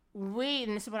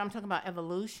 and this is what I'm talking about,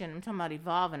 evolution. I'm talking about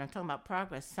evolving. I'm talking about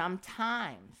progress.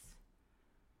 Sometimes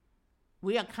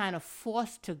we are kind of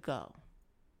forced to go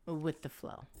with the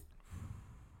flow.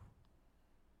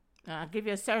 I'll give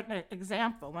you a certain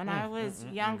example. When I was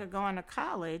younger, going to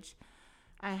college,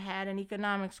 I had an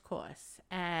economics course,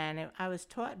 and I was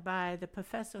taught by the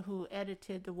professor who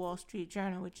edited the Wall Street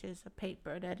Journal, which is a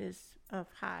paper that is of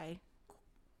high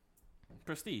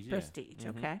prestige.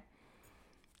 Okay?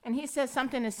 And he says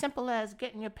something as simple as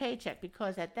getting your paycheck,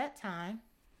 because at that time,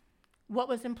 what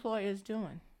was employers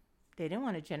doing? They didn't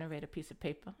want to generate a piece of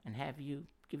paper and have you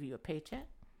give you a paycheck.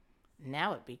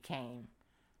 Now it became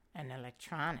an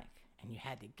electronic, and you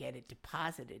had to get it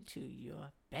deposited to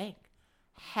your bank.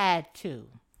 Had to.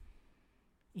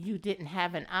 You didn't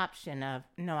have an option of,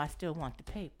 no, I still want the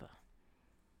paper.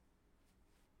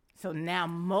 So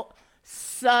now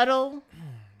subtle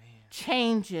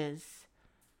changes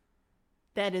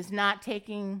that is not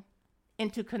taking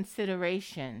into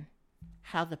consideration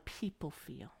how the people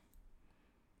feel.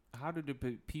 How do the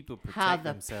people protect how the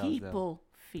themselves? People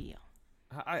feel.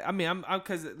 I mean, I'm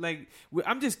because like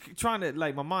I'm just trying to,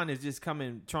 like, my mind is just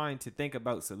trying to think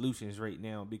about solutions right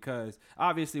now, because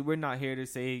obviously we're not here to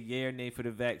say yeah or nay for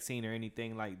the vaccine or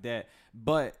anything like that,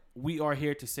 but we are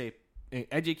here to say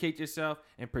educate yourself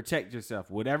and protect yourself,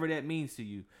 whatever that means to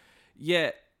you.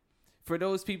 Yet for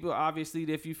those people, obviously,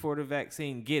 if you for the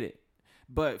vaccine, get it.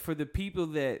 But for the people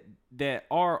that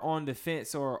are on the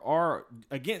fence or are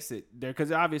against it,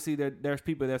 because obviously there's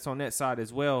people that's on that side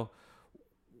as well.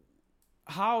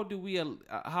 How do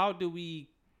we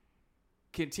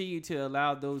continue to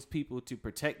allow those people to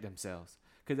protect themselves?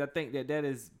 Because I think that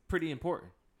is pretty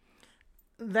important.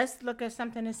 Let's look at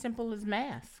something as simple as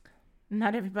mask.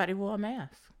 Not everybody wore a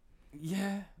mask.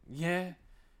 Yeah.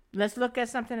 Let's look at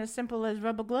something as simple as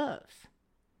rubber gloves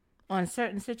on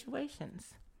certain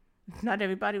situations. Not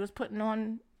everybody was putting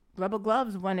on rubber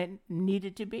gloves when it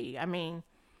needed to be. I mean,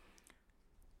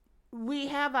 we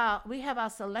have our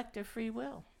selective free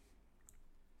will.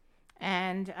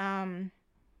 And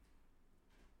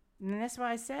that's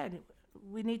why I said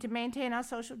we need to maintain our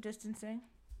social distancing.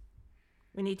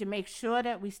 We need to make sure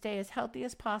that we stay as healthy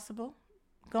as possible,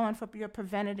 going for your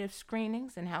preventative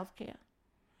screenings and health care.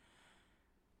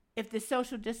 If the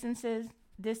social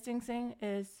distancing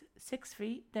is 6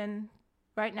 feet, then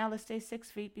right now let's stay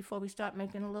 6 feet before we start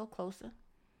making it a little closer.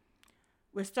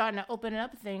 We're starting to open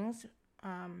up things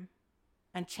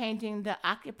and changing the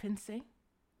occupancy.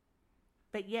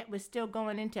 But yet we're still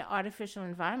going into artificial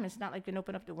environments. Not like you can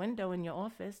open up the window in your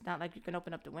office. Not like you can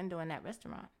open up the window in that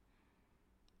restaurant.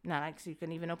 Not like so you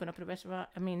can even open up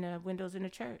the windows in the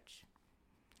church.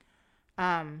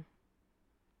 The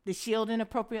shielding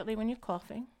appropriately when you're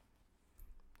coughing.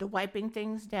 The wiping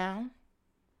things down.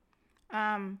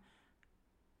 I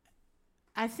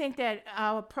think that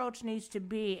our approach needs to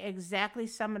be exactly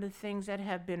some of the things that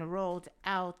have been rolled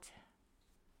out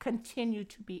continue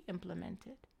to be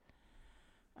implemented.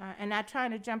 And not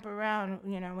trying to jump around,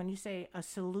 when you say a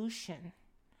solution.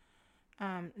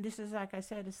 This is, like I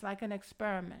said, it's like an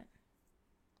experiment.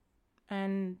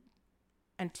 And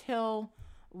until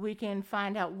we can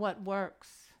find out what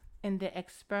works in the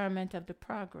experiment of the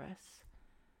progress,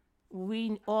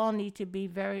 we all need to be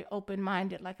very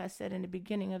open-minded. Like I said in the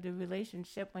beginning of the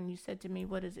relationship, when you said to me,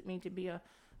 what does it mean to be a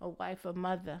wife or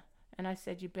mother? And I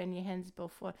said, you bend your hands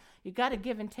before. You got to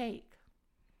give and take.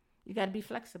 You got to be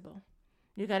flexible.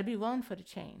 You got to be willing for the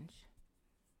change.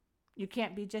 You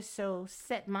can't be just so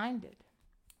set-minded.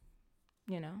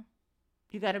 You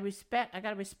got to respect. I got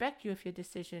to respect you if your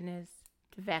decision is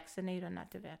to vaccinate or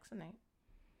not to vaccinate.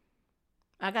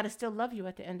 I got to still love you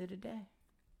at the end of the day.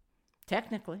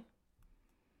 Technically.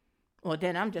 Well,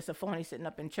 then I'm just a phony sitting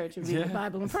up in church and reading the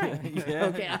Bible and praying.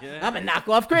 Okay, I'm a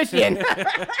knockoff Christian.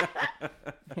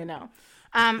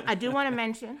 I do want to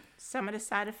mention some of the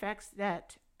side effects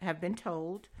that have been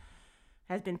told.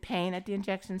 Has been pain at the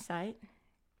injection site,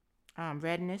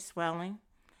 redness, swelling,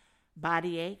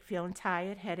 body ache, feeling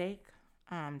tired, headache,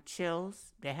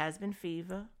 chills. There has been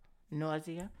fever,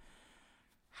 nausea.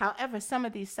 However, some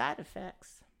of these side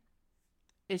effects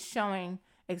is showing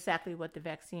exactly what the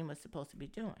vaccine was supposed to be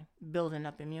doing, building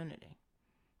up immunity.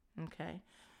 Okay.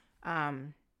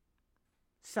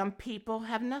 Some people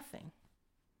have nothing.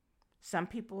 Some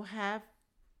people have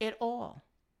it all.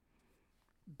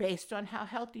 Based on how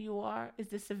healthy you are is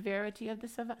the severity of the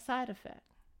side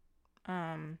effect.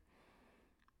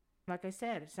 Like I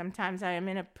said, sometimes I am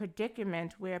in a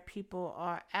predicament where people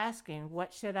are asking,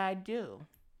 what should I do?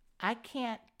 I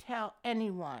can't tell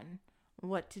anyone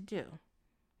what to do.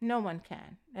 No one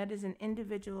can. That is an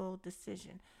individual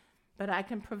decision. But I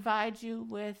can provide you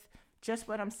with just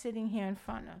what I'm sitting here in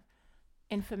front of,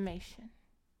 information.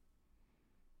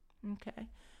 Okay?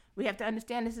 We have to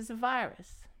understand this is a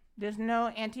virus. There's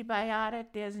no antibiotic.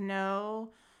 There's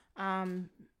no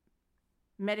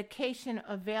medication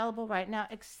available right now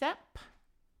except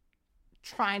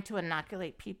trying to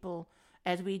inoculate people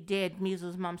as we did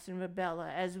measles, mumps, and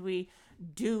rubella, as we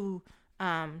do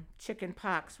chicken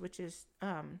pox, which is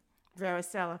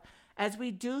varicella, as we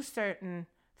do certain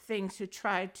things to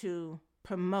try to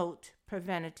promote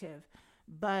preventative.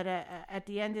 But at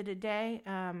the end of the day,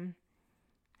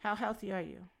 how healthy are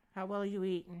you? How well are you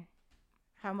eating?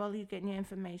 How well are you getting your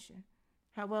information?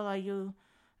 How well are you,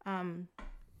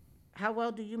 how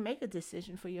well do you make a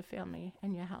decision for your family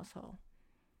and your household?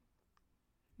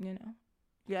 You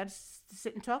got to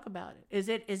sit and talk about it. Is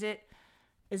it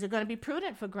going to be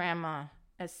prudent for grandma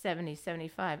at 70,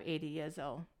 75, 80 years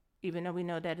old, even though we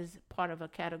know that is part of a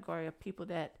category of people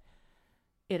that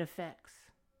it affects,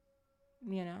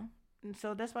 And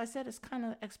so that's why I said it's kind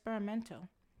of experimental.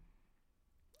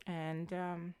 And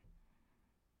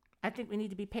I think we need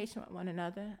to be patient with one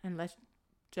another and less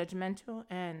judgmental.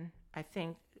 And I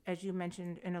think, as you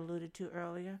mentioned and alluded to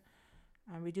earlier,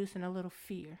 reducing a little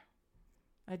fear.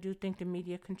 I do think the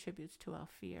media contributes to our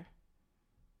fear.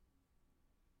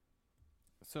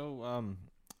 So,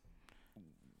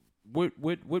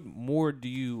 what more do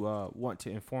you want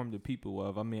to inform the people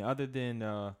of? I mean, other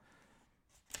than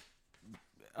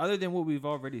what we've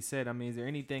already said, I mean, is there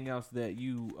anything else that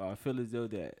you feel as though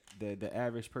that the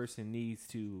average person needs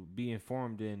to be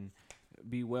informed and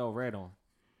be well read on?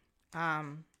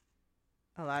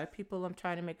 A lot of people are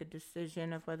trying to make a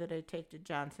decision of whether they take the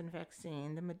Johnson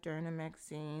vaccine, the Moderna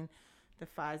vaccine, the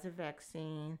Pfizer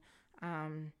vaccine.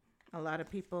 A lot of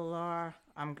people are,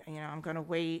 I'm going to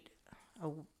wait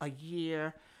a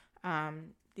year.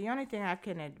 The only thing I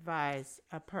can advise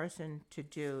a person to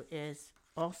do is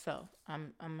also,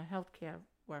 I'm a healthcare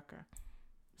worker.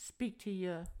 Speak to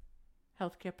your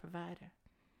healthcare provider.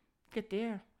 Get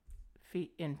their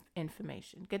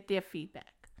information. Get their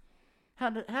feedback. How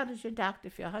does your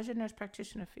doctor feel? How's your nurse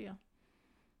practitioner feel?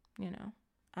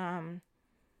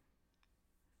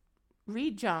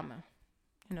 Read JAMA,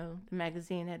 the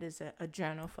magazine that is a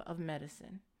journal of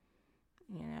medicine.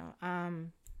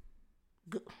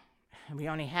 We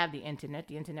only have the internet.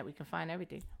 The internet, we can find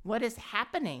everything. What is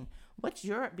happening? What's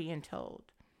Europe being told?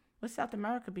 What's South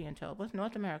America being told? What's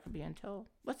North America being told?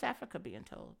 What's Africa being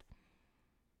told?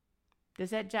 Does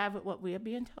that jive with what we're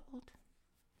being told?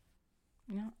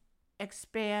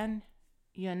 Expand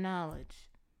your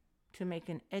knowledge to make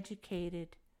an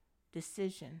educated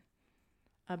decision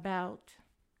about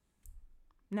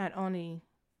not only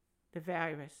the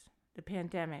virus, the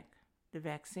pandemic, the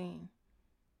vaccine,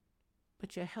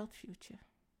 but your health future.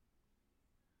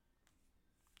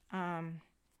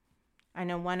 I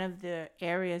know one of the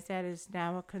areas that is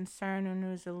now a concern, and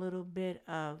there's a little bit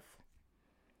of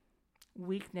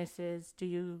weakness, is, do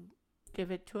you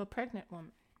give it to a pregnant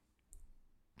woman?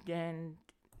 Then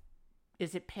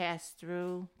is it passed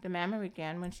through the mammary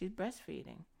gland when she's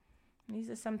breastfeeding? These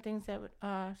are some things that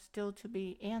are still to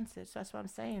be answered. So that's what I'm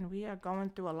saying. We are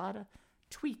going through a lot of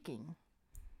tweaking.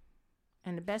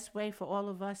 And the best way for all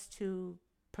of us to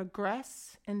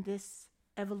progress in this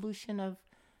evolution of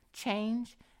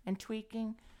change and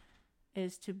tweaking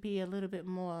is to be a little bit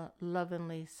more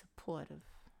lovingly supportive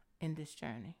in this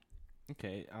journey.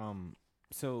 Okay.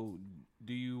 So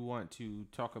do you want to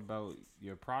talk about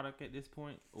your product at this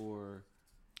point, or?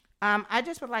 I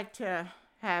just would like to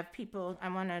have people, I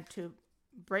wanted to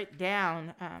break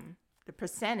down the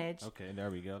percentage. Okay, there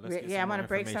we go. Let's get I some want more to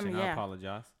break some. information. I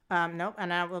apologize. Nope,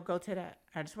 and I will go to that.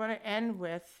 I just want to end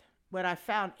with what I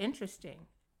found interesting.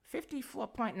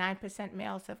 54.9%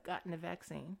 males have gotten the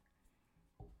vaccine.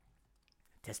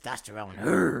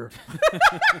 Testosterone.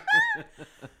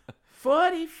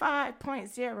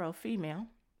 45.0 female.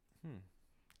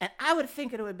 And I would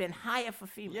think it would have been higher for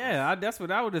females. Yeah, that's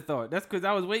what I would have thought. That's because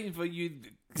I was waiting for you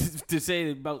to say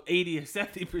that about 80 or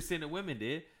 70% of women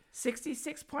did.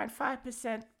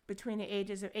 66.5% between the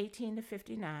ages of 18 to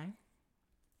 59.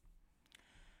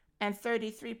 And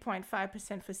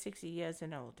 33.5% for 60 years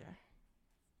and older.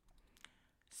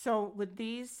 So with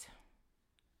these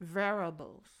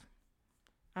variables,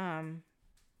 and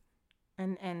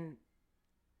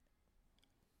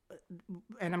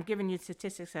I'm giving you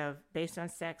statistics of based on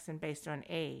sex and based on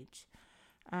age.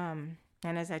 And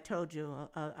as I told you,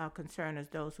 our concern is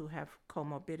those who have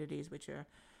comorbidities, which are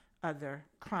other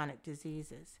chronic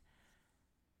diseases.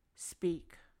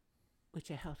 Speak with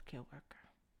your healthcare worker.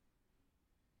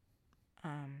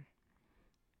 And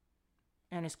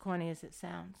as corny as it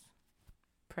sounds,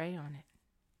 pray on it.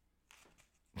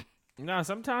 No,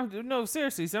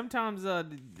 seriously. Sometimes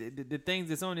the things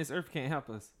that's on this earth can't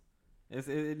help us.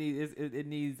 It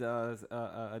needs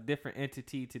a different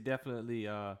entity to definitely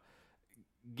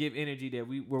give energy that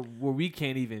where we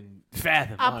can't even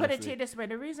fathom. I'll put it to you this way: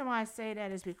 the reason why I say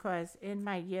that is because in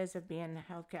my years of being in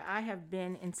healthcare, I have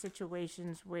been in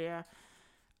situations where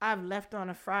I've left on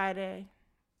a Friday.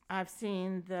 I've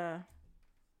seen the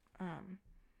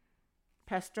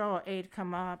pastoral aide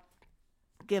come up,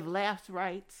 give last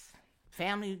rites,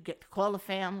 call a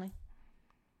family,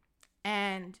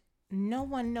 and no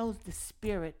one knows the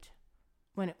spirit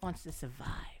when it wants to survive.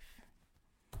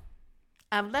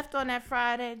 I've left on that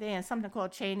Friday. They're in something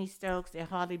called Cheney Stokes. They're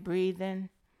hardly breathing.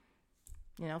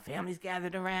 Families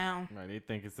gathered around. Right, they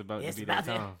think it's about to be their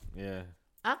time. Yeah.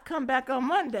 I'll come back on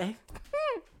Monday.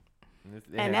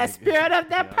 And that spirit of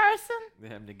that person, they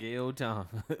having the gay old time,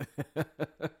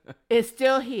 is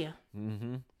still here.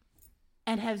 Mm-hmm.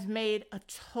 And has made a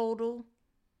total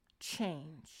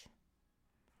change.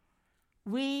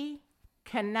 We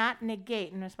cannot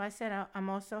negate, and that's why I said I'm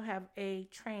also have a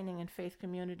training in faith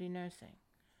community nursing.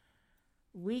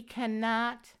 We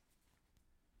cannot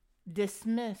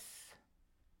dismiss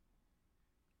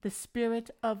the spirit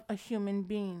of a human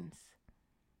being's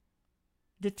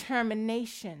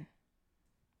determination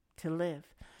to live.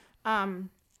 I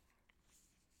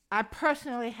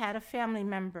personally had a family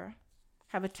member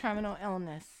have a terminal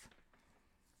illness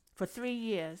for 3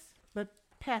 years, but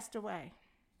passed away.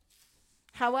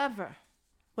 However,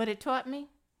 what it taught me,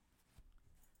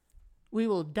 we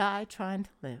will die trying to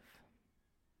live.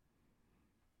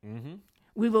 Mm-hmm.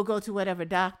 We will go to whatever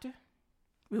doctor.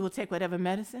 We will take whatever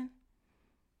medicine.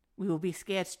 We will be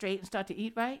scared straight and start to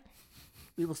eat right.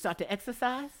 We will start to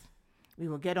exercise. We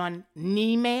will get on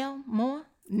knee mail more.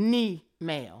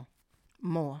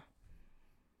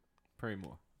 Pray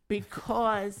more.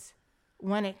 Because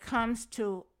when it comes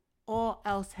to all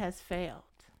else has failed,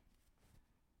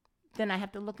 then I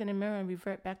have to look in the mirror and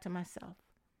revert back to myself.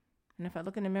 And if I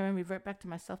look in the mirror and revert back to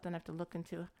myself, then I have to look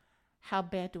into how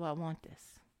bad do I want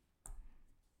this?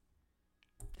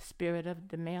 The spirit of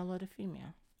the male or the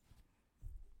female?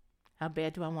 How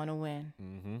bad do I want to win?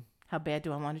 Mm-hmm. How bad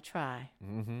do I want to try?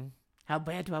 Mm-hmm. How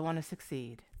bad do I want to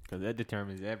succeed? Because that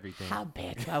determines everything. How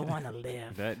bad do I want to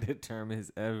live? That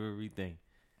determines everything.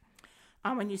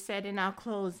 When you said in our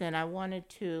closing, I wanted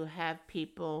to have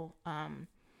people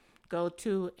go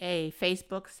to a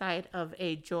Facebook site of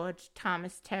a George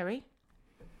Thomas Terry.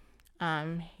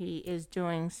 He is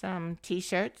doing some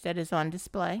T-shirts that is on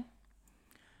display.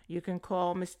 You can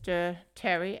call Mr.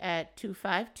 Terry at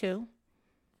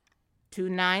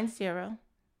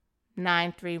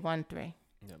 252-290-9313.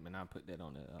 Yeah, man, I put that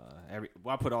on the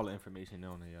I put all the information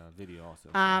on the video also.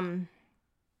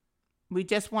 We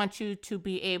just want you to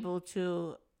be able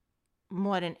to,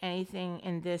 more than anything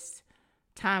in this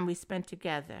time we spent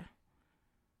together,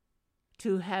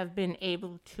 to have been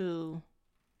able to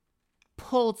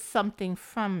pull something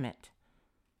from it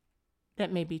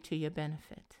that may be to your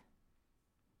benefit.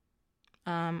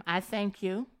 I thank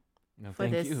you. No, for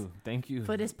this. Thank you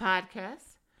for this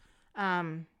podcast.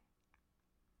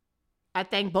 I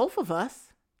thank both of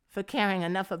us for caring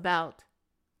enough about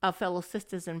our fellow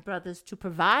sisters and brothers to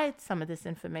provide some of this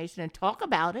information and talk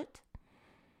about it.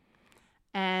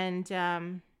 And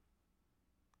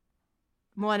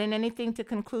more than anything, to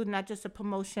conclude, not just a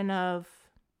promotion of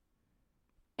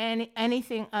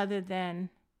anything other than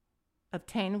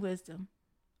obtain wisdom,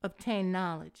 obtain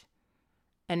knowledge,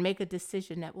 and make a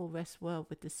decision that will rest well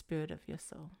with the spirit of your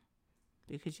soul,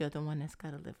 because you're the one that's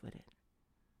got to live with it.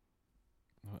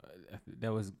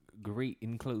 That was great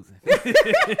in closing.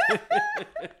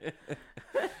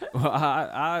 Well,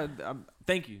 I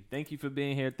thank you. Thank you for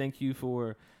being here. Thank you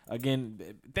for, again,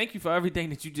 thank you for everything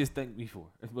that you just thanked me for.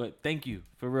 But thank you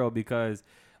for real, because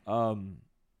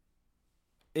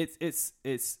it's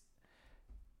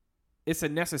a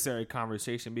necessary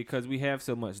conversation, because we have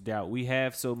so much doubt. We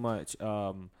have so much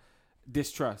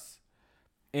distrust.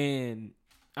 And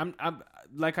I'm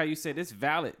like how you said, it's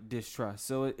valid distrust.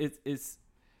 So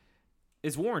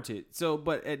it's warranted. So,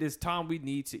 but at this time, we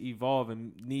need to evolve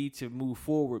and need to move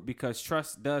forward, because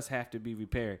trust does have to be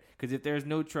repaired. Because if there's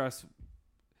no trust,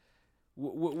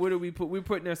 what do we put? We're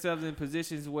putting ourselves in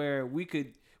positions where we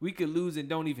could lose and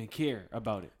don't even care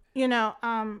about it. You know,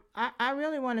 I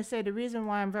really want to say the reason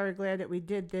why I'm very glad that we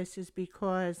did this is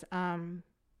because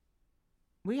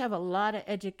we have a lot of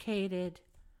educated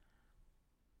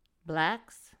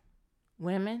blacks,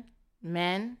 women,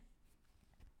 men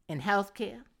in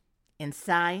healthcare, in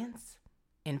science,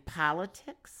 in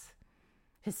politics,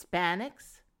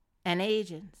 Hispanics, and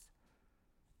Asians.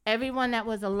 Everyone that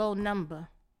was a low number,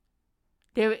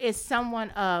 there is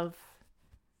someone of,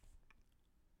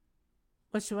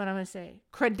 what I'm going to say,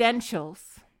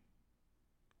 credentials,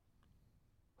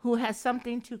 who has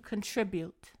something to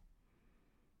contribute.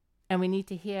 And we need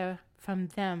to hear from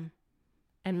them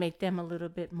and make them a little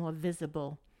bit more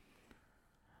visible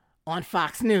on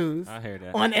Fox News, I hear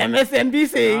that. on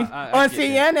MSNBC, on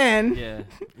CNN. Yeah,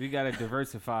 we got to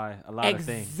diversify a lot of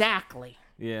things. Exactly.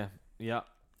 Yeah, yeah.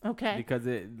 Okay. Because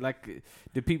like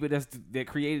the people that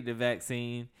created the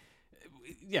vaccine,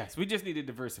 yes, we just need to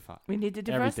diversify. We need to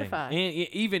diversify. Everything. And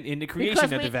even in the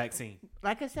creation of the vaccine.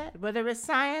 Like I said, whether it's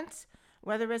science,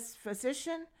 whether it's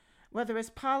physician, whether it's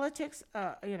politics,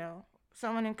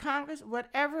 someone in Congress,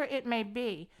 whatever it may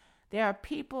be, there are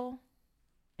people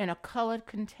in a colored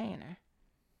container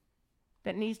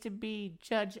that needs to be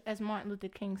judged, as Martin Luther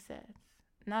King said,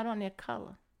 not on their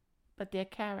color, but their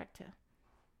character.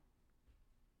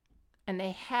 And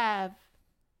they have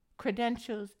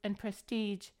credentials and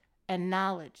prestige and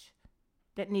knowledge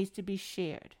that needs to be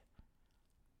shared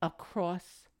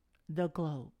across the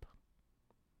globe.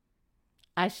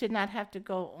 I should not have to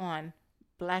go on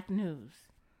Black News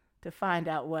to find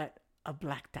out what a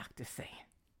black doctor's saying.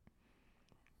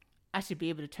 I should be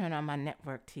able to turn on my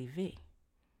network TV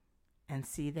and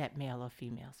see that male or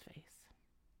female's face.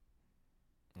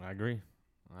 I agree.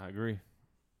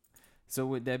 So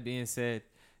with that being said,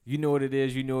 you know what it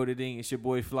is, you know what it ain't. It's your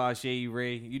boy Floshay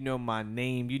Ray. You know my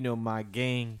name, you know my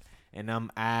gang, and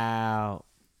I'm out.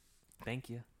 Thank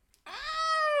you.